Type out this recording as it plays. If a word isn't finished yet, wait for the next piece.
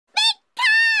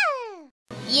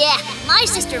Yeah, my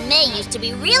sister May used to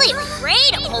be really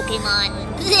afraid of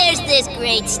Pokémon. There's this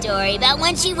great story about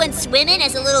when she went swimming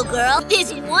as a little girl.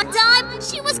 This one time,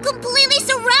 she was completely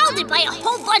surrounded by a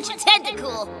whole bunch of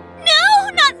tentacles. No,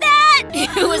 not that!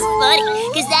 It was funny,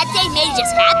 because that day May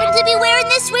just happened to be wearing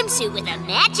this swimsuit with a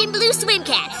matching blue swim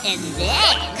cap. And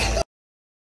then...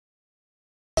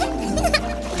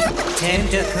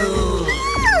 Tentacle!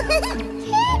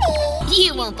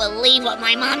 You won't believe what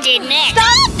my mom did next.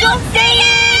 Stop! Don't say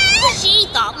it! She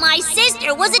thought my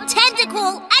sister was a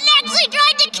tentacle and actually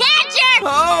tried to catch her!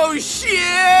 Oh, shoot!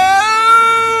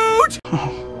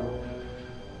 Oh.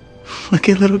 Look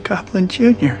at little Goblin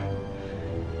Jr.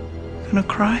 Gonna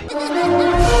cry?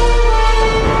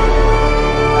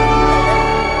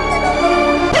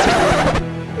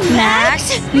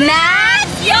 Max?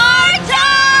 Max, your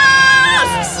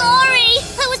toast! Sorry,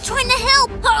 I was trying to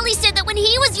help. Harley said that when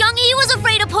he was young, he was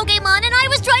afraid of Pokémon, and I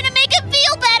was trying to make him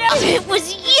feel better. It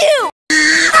was